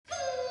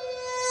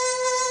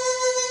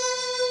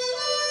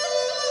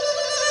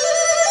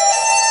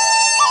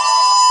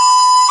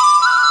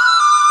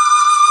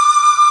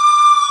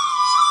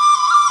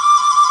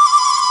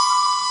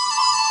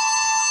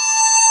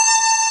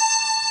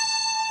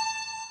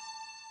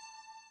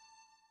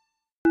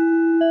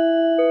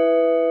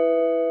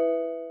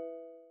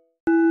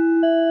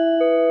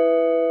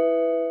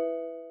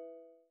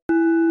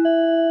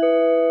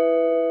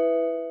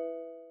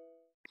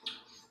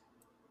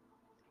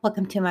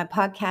Welcome to my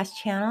podcast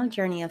channel,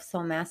 Journey of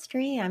Soul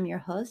Mastery. I'm your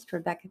host,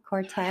 Rebecca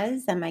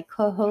Cortez, and my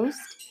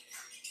co-host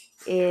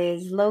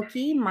is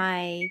Loki,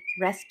 my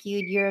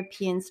rescued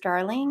European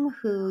starling,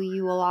 who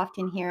you will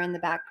often hear in the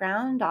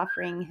background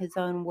offering his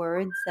own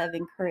words of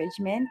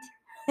encouragement.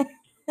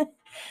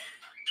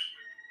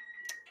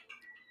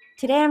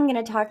 Today I'm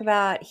going to talk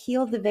about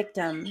Heal the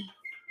Victim,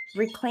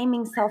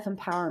 Reclaiming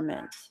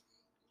Self-Empowerment.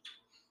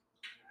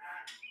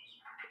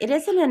 It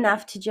isn't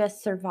enough to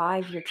just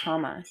survive your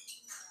trauma.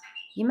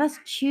 You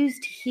must choose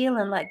to heal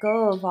and let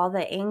go of all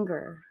the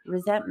anger,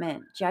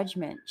 resentment,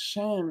 judgment,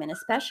 shame, and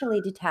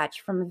especially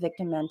detach from a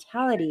victim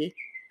mentality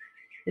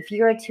if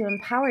you are to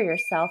empower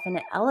yourself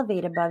and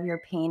elevate above your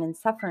pain and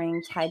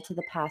suffering tied to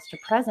the past or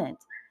present,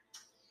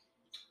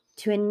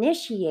 to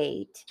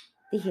initiate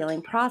the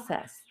healing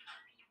process.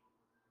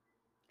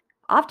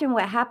 Often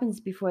what happens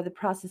before the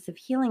process of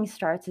healing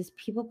starts is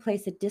people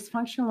place a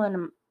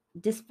dysfunctional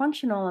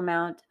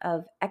amount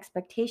of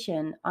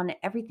expectation on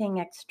everything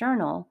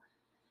external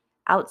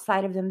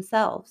outside of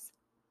themselves.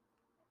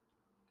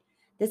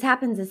 This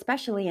happens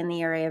especially in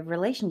the area of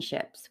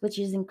relationships, which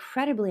is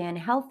incredibly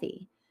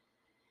unhealthy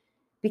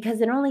because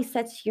it only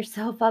sets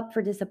yourself up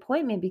for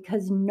disappointment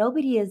because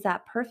nobody is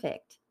that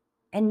perfect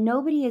and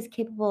nobody is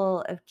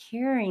capable of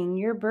carrying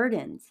your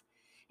burdens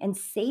and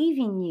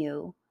saving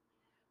you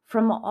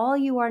from all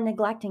you are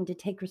neglecting to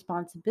take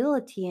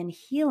responsibility and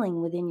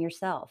healing within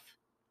yourself.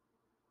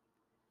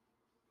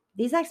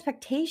 These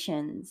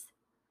expectations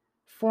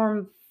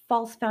form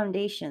false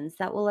foundations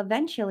that will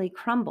eventually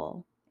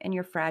crumble, and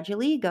your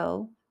fragile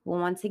ego will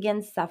once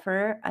again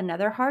suffer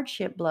another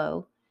hardship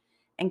blow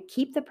and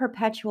keep the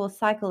perpetual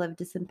cycle of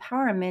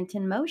disempowerment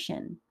in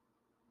motion.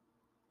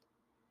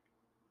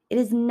 It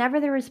is never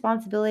the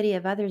responsibility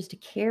of others to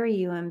carry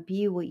you and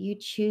be what you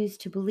choose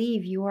to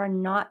believe you are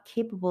not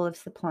capable of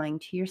supplying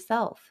to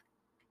yourself.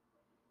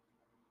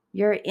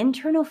 Your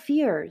internal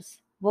fears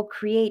will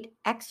create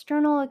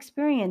external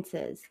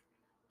experiences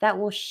that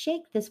will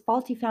shake this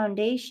faulty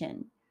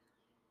foundation,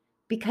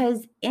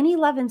 because any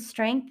love and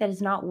strength that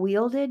is not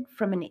wielded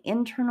from an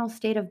internal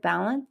state of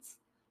balance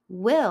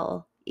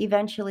will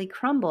eventually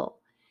crumble,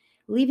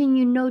 leaving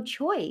you no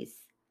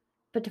choice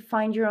but to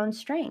find your own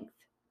strength.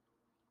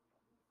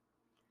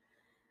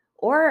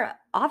 Or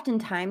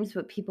oftentimes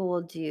what people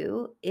will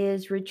do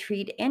is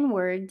retreat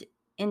inward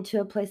into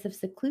a place of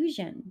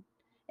seclusion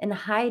and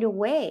hide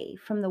away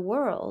from the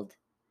world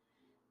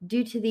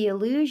due to the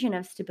illusion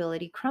of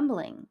stability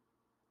crumbling.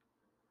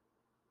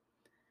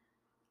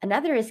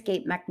 Another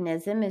escape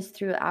mechanism is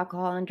through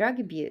alcohol and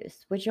drug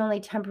abuse, which only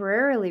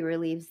temporarily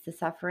relieves the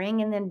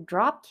suffering and then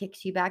drop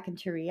kicks you back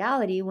into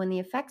reality when the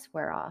effects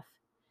wear off,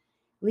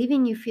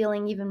 leaving you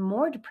feeling even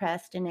more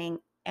depressed and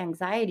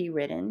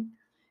anxiety-ridden,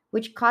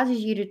 which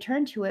causes you to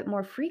turn to it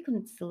more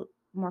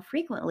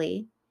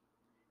frequently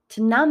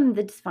to numb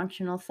the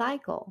dysfunctional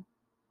cycle.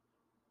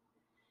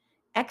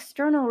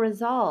 External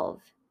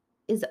resolve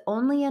is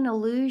only an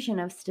illusion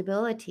of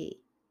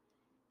stability,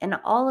 and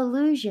all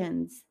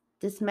illusions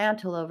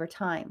dismantle over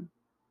time.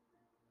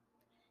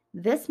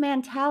 This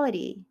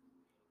mentality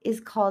is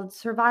called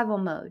survival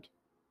mode.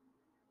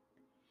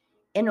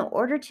 In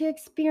order to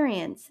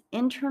experience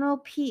internal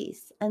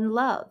peace and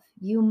love,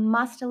 you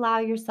must allow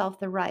yourself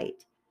the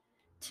right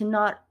to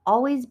not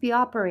always be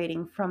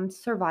operating from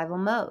survival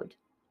mode.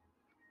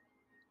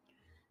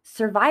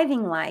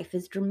 Surviving life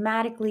is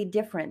dramatically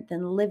different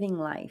than living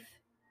life.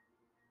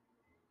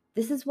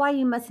 This is why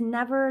you must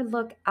never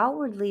look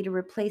outwardly to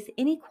replace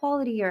any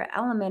quality or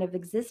element of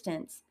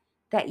existence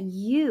that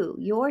you,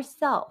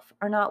 yourself,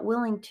 are not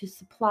willing to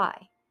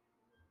supply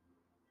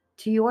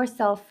to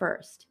yourself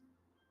first.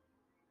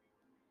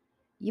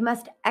 You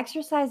must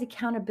exercise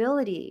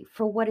accountability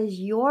for what is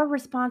your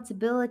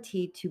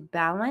responsibility to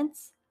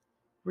balance,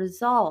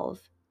 resolve,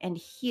 and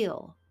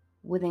heal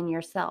within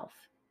yourself.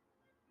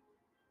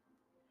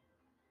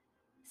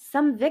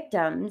 Some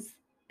victims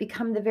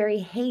become the very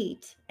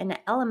hate and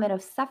element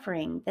of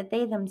suffering that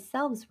they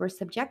themselves were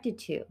subjected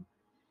to.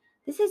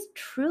 This is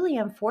truly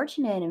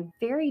unfortunate and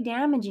very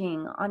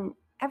damaging on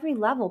every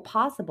level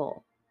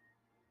possible.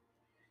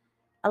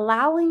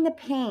 Allowing the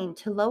pain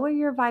to lower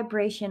your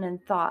vibration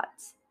and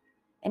thoughts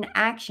and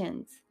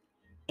actions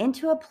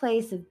into a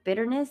place of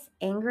bitterness,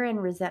 anger,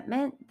 and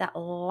resentment that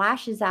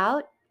lashes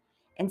out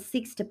and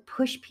seeks to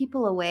push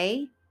people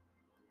away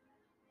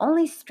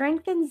only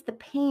strengthens the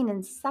pain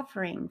and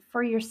suffering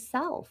for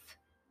yourself.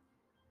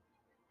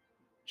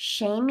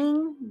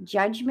 Shaming,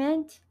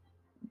 judgment,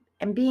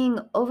 and being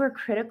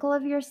overcritical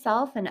of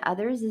yourself and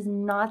others is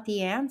not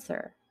the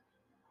answer.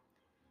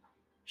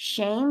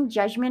 Shame,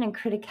 judgment, and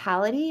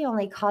criticality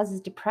only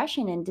causes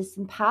depression and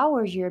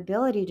disempowers your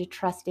ability to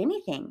trust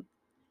anything,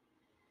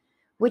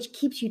 which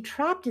keeps you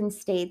trapped in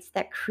states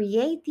that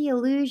create the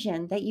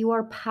illusion that you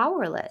are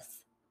powerless.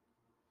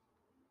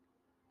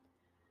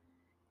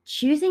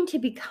 Choosing to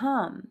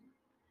become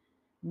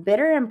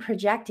bitter and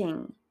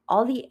projecting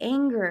all the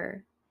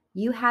anger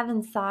you have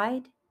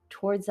inside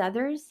towards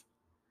others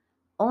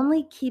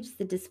only keeps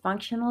the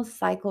dysfunctional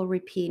cycle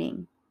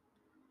repeating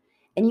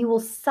And you will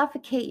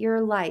suffocate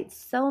your light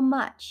so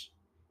much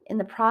in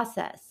the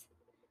process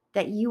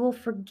that you will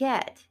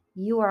forget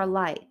you are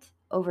light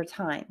over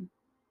time.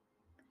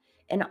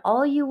 And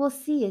all you will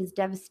see is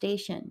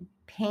devastation,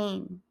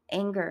 pain,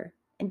 anger,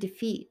 and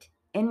defeat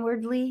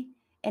inwardly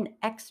and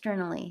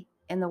externally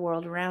in the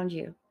world around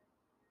you.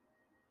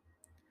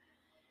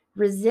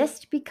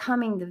 Resist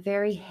becoming the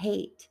very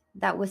hate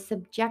that was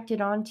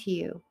subjected onto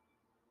you.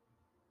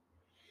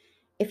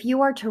 If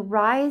you are to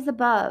rise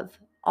above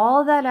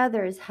all that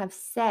others have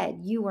said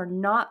you are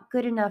not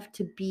good enough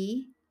to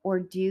be or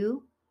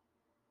do,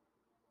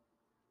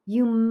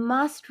 you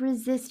must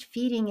resist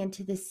feeding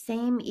into the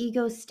same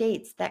ego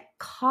states that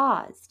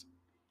caused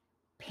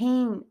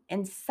pain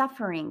and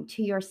suffering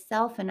to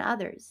yourself and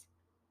others,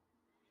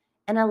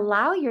 and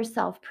allow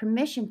yourself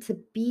permission to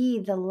be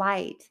the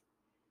light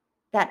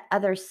that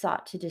others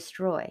sought to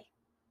destroy.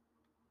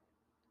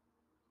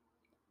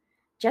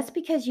 Just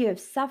because you have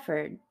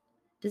suffered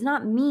does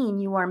not mean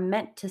you are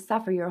meant to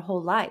suffer your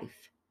whole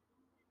life.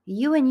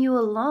 You and you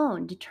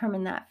alone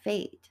determine that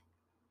fate.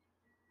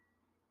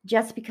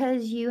 Just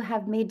because you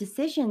have made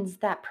decisions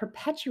that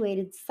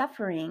perpetuated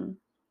suffering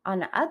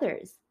on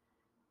others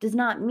does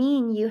not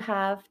mean you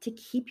have to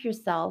keep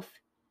yourself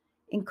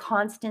in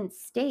constant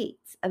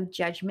states of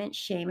judgment,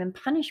 shame, and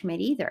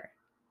punishment either.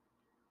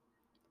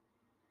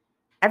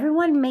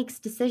 Everyone makes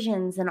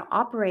decisions and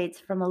operates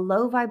from a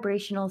low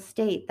vibrational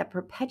state that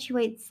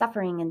perpetuates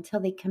suffering until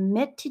they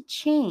commit to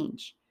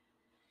change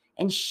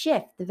and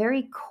shift the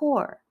very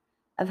core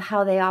of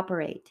how they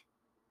operate.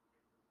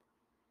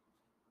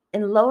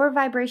 In lower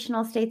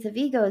vibrational states of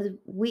egos,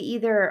 we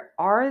either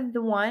are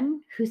the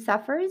one who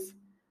suffers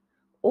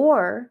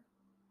or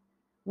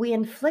we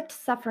inflict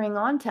suffering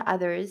onto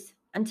others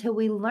until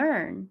we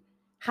learn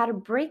how to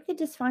break the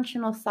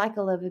dysfunctional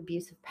cycle of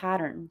abusive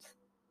patterns.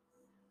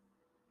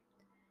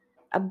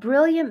 A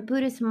brilliant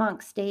Buddhist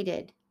monk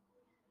stated,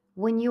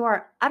 "When you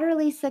are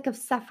utterly sick of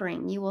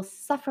suffering, you will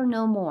suffer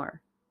no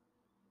more."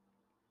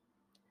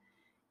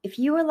 If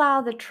you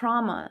allow the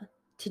trauma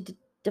to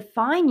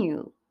define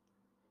you,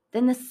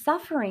 then the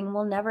suffering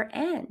will never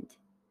end.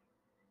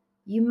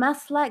 You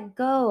must let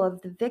go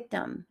of the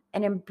victim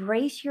and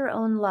embrace your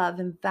own love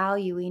and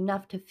value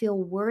enough to feel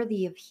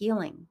worthy of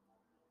healing.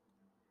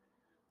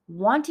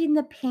 Wanting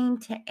the pain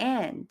to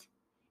end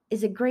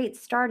is a great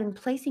start in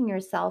placing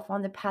yourself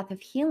on the path of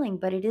healing,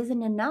 but it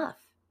isn't enough.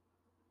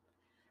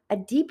 A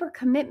deeper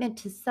commitment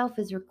to self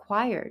is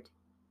required.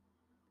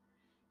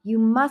 You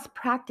must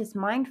practice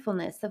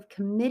mindfulness of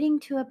committing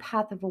to a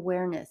path of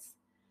awareness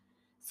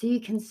so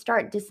you can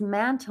start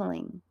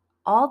dismantling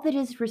all that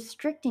is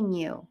restricting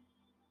you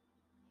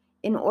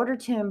in order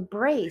to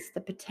embrace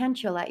the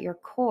potential at your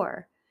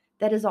core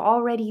that is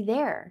already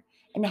there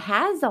and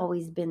has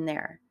always been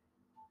there,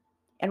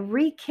 and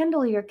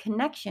rekindle your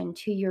connection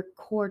to your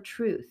core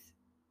truth.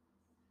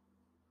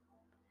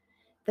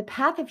 The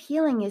path of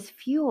healing is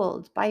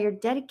fueled by your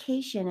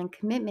dedication and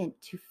commitment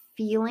to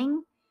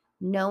feeling,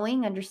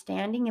 knowing,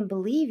 understanding, and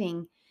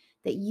believing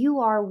that you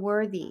are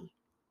worthy.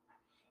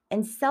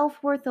 And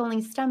self-worth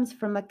only stems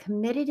from a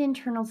committed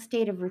internal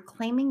state of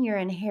reclaiming your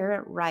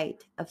inherent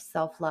right of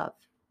self-love.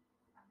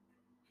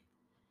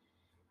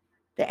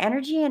 The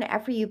energy and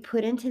effort you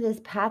put into this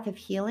path of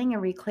healing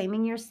and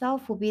reclaiming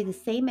yourself will be the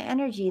same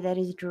energy that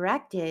is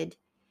directed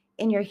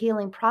in your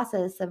healing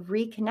process of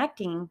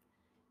reconnecting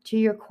to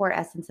your core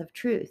essence of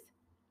truth.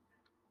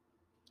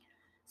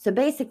 So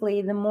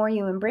basically, the more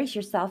you embrace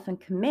yourself and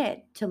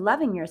commit to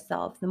loving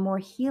yourself, the more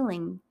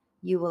healing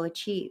you will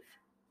achieve.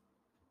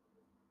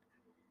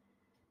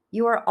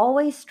 You are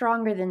always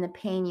stronger than the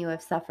pain you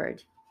have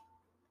suffered.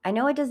 I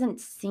know it doesn't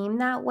seem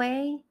that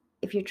way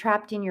if you're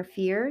trapped in your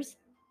fears,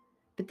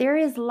 but there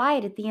is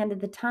light at the end of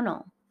the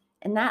tunnel,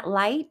 and that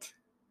light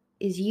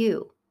is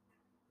you.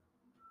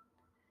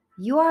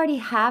 You already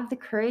have the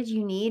courage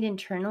you need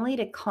internally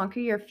to conquer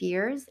your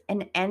fears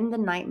and end the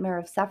nightmare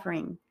of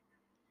suffering.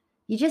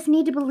 You just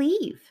need to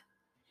believe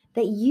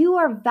that you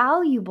are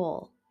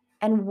valuable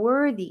and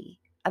worthy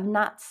of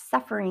not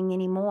suffering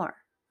anymore.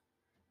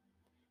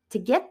 To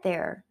get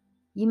there,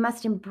 you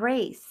must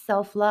embrace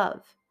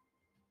self-love.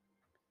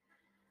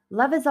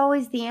 Love is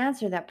always the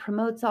answer that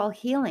promotes all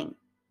healing.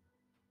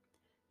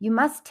 You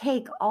must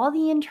take all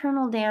the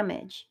internal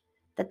damage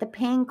that the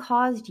pain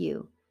caused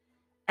you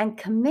and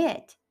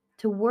commit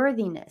to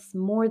worthiness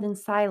more than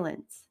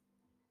silence.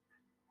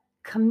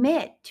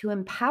 Commit to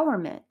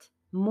empowerment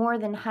more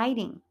than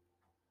hiding.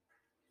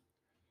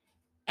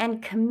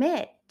 And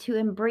commit to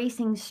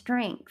embracing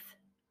strength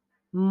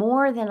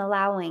more than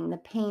allowing the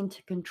pain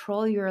to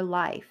control your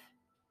life,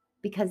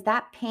 because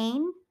that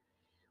pain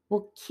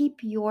will keep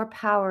your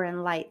power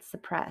and light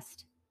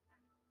suppressed.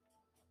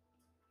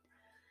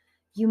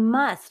 You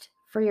must,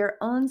 for your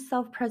own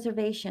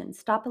self-preservation,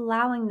 stop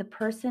allowing the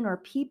person or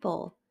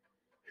people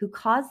who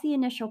caused the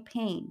initial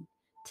pain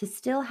to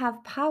still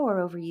have power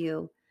over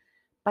you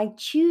by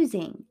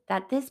choosing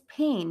that this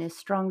pain is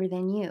stronger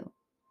than you.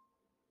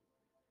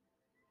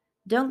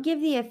 Don't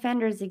give the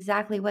offenders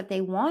exactly what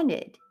they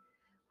wanted,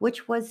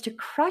 which was to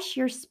crush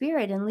your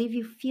spirit and leave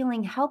you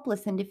feeling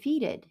helpless and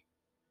defeated.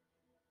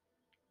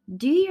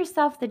 Do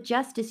yourself the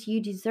justice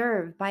you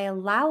deserve by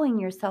allowing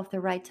yourself the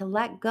right to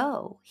let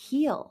go,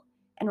 heal,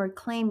 and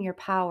reclaim your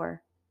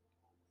power.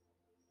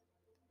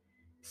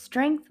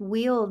 Strength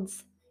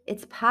wields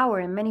its power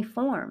in many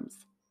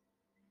forms.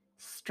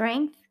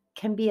 Strength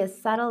can be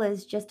as subtle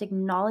as just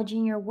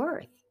acknowledging your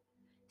worth.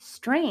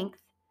 Strength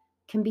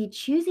can be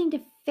choosing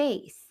to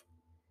face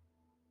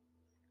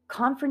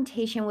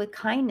confrontation with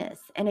kindness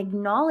and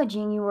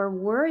acknowledging you are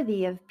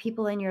worthy of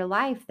people in your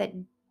life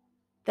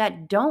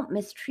that don't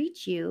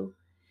mistreat you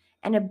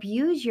and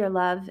abuse your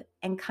love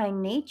and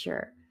kind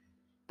nature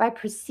by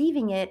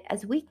perceiving it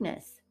as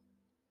weakness.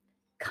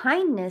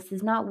 Kindness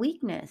is not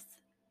weakness.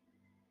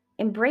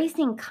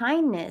 Embracing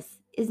kindness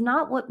is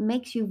not what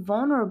makes you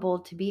vulnerable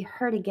to be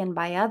hurt again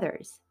by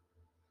others.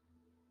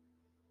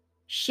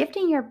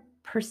 Shifting your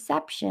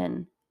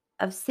perception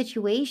of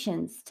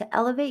situations to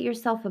elevate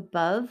yourself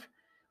above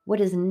what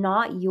is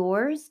not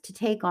yours to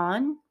take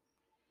on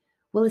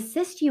will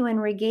assist you in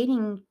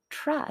regaining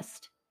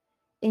trust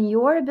in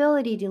your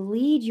ability to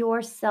lead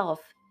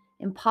yourself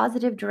in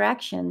positive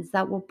directions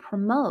that will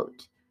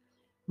promote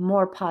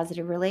more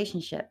positive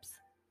relationships.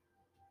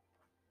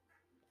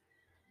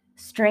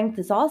 Strength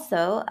is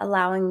also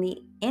allowing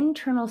the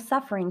internal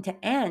suffering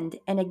to end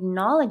and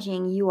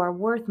acknowledging you are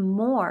worth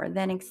more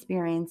than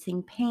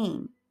experiencing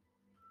pain.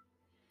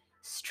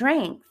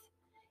 Strength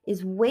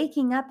is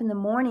waking up in the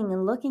morning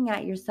and looking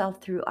at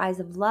yourself through eyes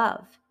of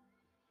love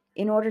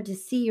in order to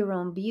see your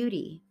own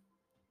beauty.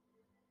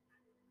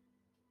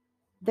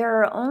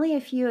 There are only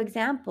a few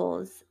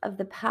examples of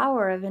the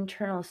power of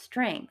internal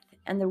strength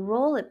and the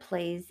role it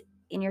plays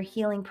in your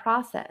healing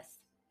process.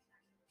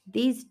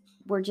 These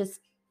were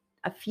just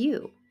a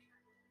few.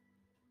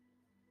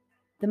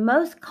 The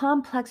most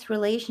complex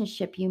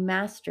relationship you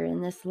master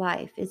in this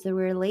life is the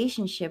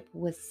relationship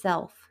with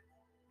self.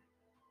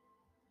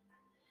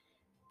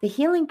 The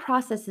healing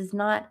process is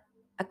not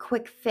a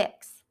quick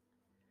fix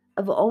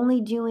of only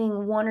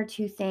doing one or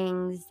two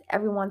things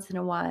every once in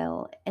a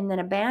while and then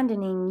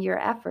abandoning your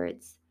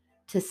efforts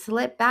to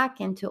slip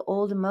back into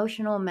old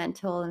emotional,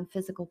 mental, and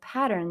physical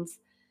patterns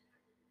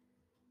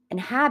and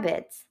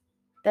habits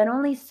that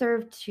only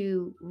serve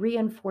to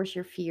reinforce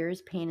your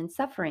fears, pain, and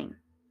suffering.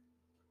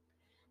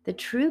 The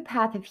true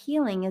path of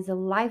healing is a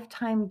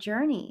lifetime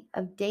journey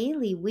of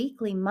daily,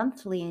 weekly,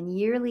 monthly, and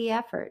yearly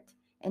effort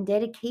and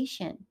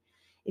dedication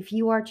if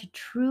you are to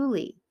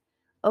truly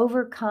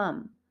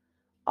overcome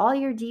all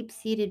your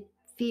deep-seated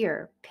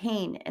fear,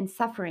 pain, and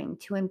suffering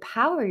to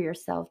empower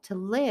yourself to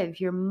live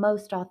your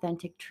most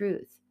authentic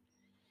truth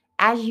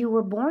as you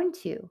were born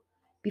to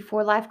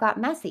before life got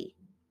messy.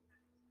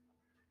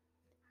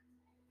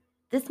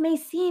 This may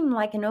seem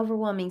like an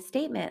overwhelming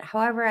statement.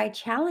 However, I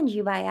challenge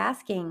you by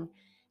asking,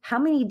 how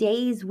many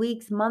days,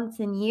 weeks, months,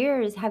 and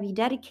years have you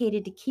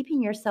dedicated to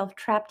keeping yourself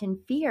trapped in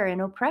fear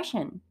and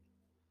oppression?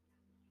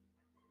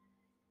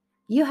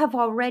 You have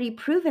already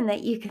proven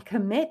that you can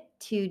commit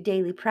to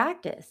daily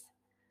practice.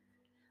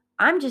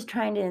 I'm just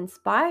trying to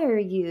inspire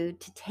you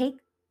to take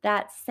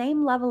that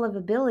same level of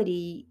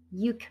ability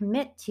you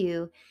commit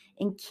to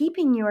in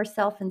keeping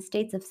yourself in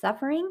states of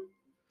suffering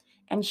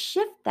and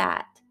shift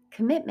that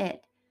commitment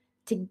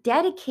to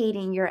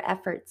dedicating your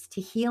efforts to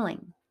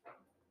healing.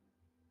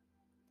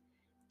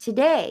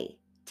 Today,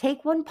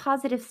 take one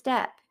positive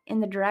step in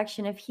the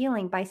direction of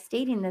healing by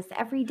stating this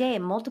every day,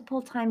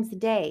 multiple times a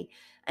day,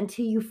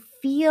 until you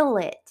feel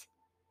it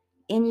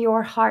in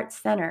your heart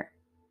center.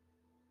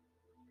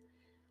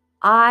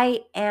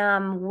 I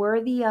am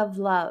worthy of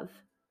love.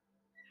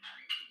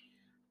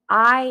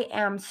 I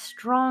am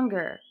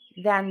stronger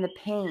than the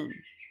pain.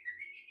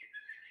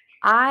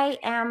 I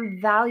am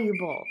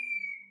valuable.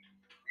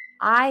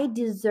 I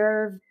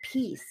deserve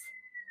peace.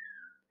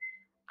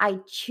 I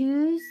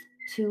choose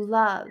to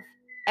love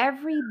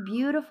every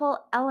beautiful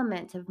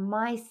element of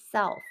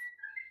myself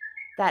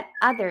that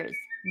others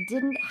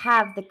didn't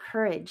have the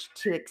courage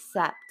to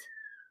accept.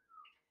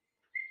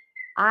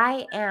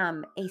 I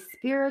am a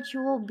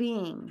spiritual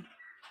being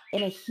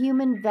in a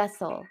human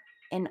vessel,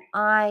 and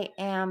I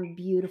am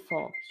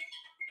beautiful.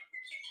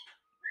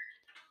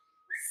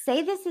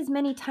 Say this as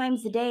many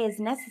times a day as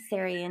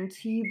necessary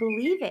until you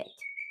believe it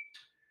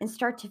and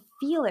start to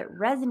feel it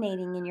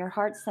resonating in your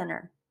heart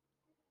center.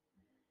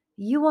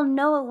 You will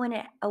know it when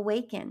it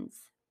awakens.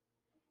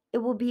 It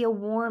will be a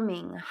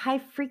warming, high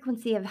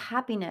frequency of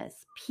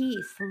happiness,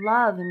 peace,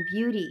 love, and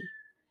beauty.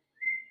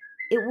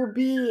 It will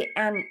be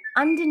an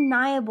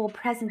undeniable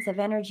presence of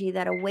energy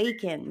that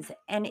awakens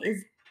and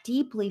is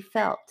deeply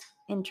felt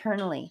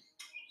internally.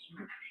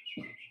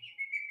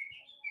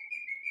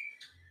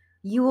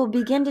 You will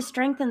begin to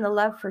strengthen the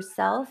love for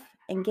self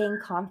and gain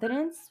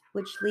confidence,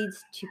 which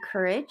leads to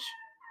courage.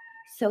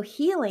 So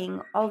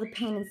healing all the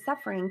pain and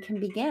suffering can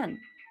begin.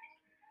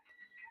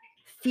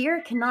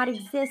 Fear cannot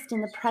exist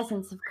in the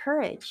presence of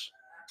courage.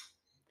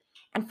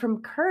 And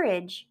from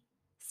courage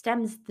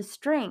stems the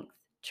strength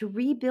to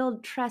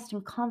rebuild trust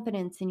and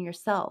confidence in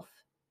yourself.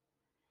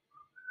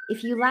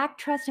 If you lack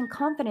trust and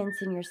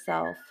confidence in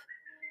yourself,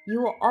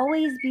 you will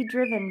always be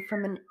driven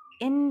from an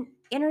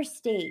inner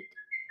state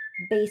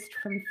based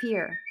from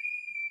fear.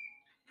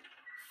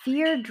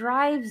 Fear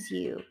drives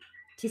you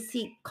to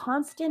seek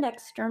constant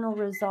external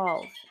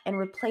resolve and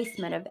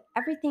replacement of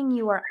everything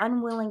you are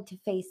unwilling to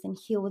face and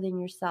heal within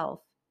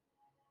yourself.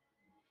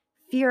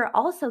 Fear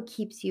also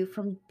keeps you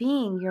from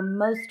being your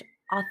most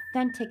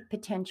authentic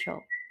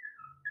potential.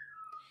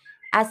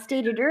 As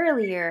stated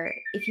earlier,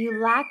 if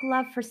you lack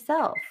love for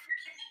self,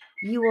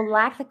 you will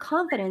lack the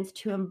confidence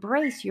to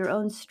embrace your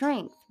own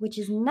strength, which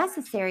is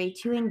necessary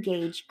to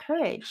engage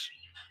courage.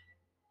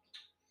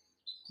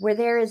 Where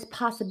there is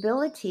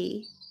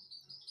possibility,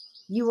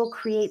 you will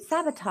create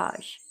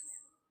sabotage.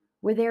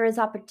 Where there is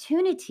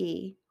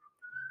opportunity,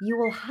 you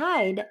will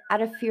hide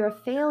out of fear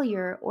of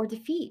failure or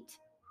defeat.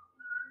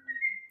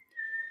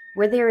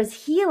 Where there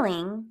is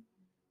healing,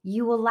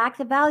 you will lack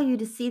the value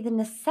to see the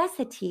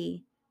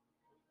necessity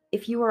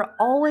if you are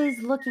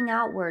always looking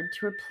outward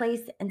to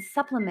replace and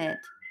supplement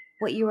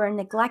what you are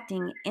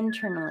neglecting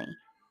internally.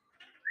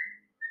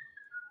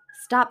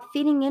 Stop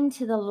feeding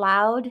into the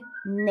loud,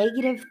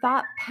 negative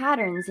thought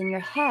patterns in your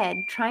head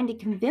trying to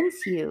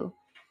convince you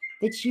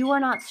that you are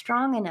not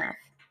strong enough,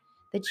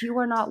 that you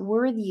are not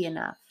worthy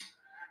enough,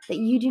 that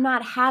you do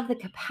not have the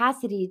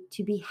capacity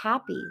to be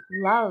happy,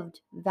 loved,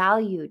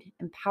 valued,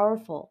 and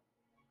powerful.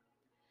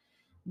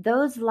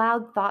 Those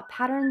loud thought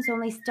patterns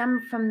only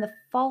stem from the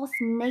false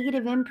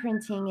negative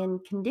imprinting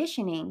and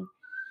conditioning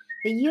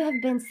that you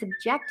have been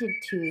subjected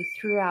to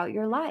throughout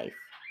your life.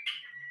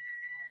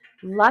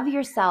 Love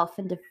yourself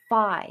and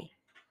defy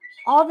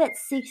all that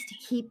seeks to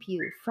keep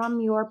you from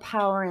your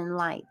power and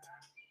light.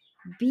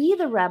 Be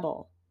the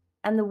rebel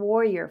and the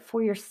warrior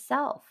for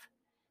yourself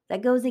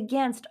that goes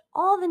against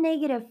all the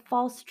negative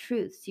false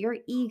truths your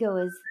ego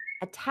is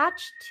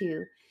attached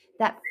to,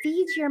 that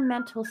feeds your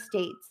mental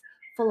states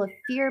full of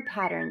fear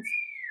patterns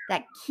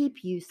that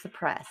keep you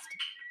suppressed.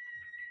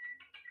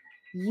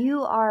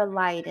 You are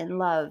light and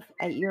love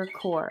at your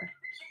core,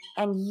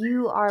 and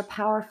you are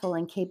powerful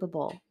and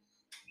capable.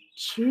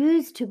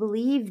 Choose to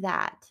believe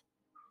that,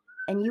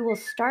 and you will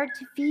start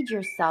to feed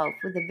yourself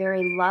with the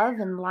very love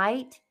and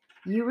light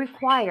you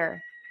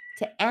require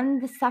to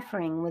end the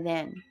suffering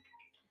within.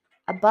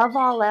 Above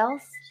all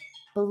else,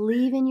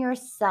 believe in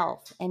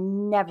yourself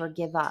and never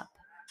give up.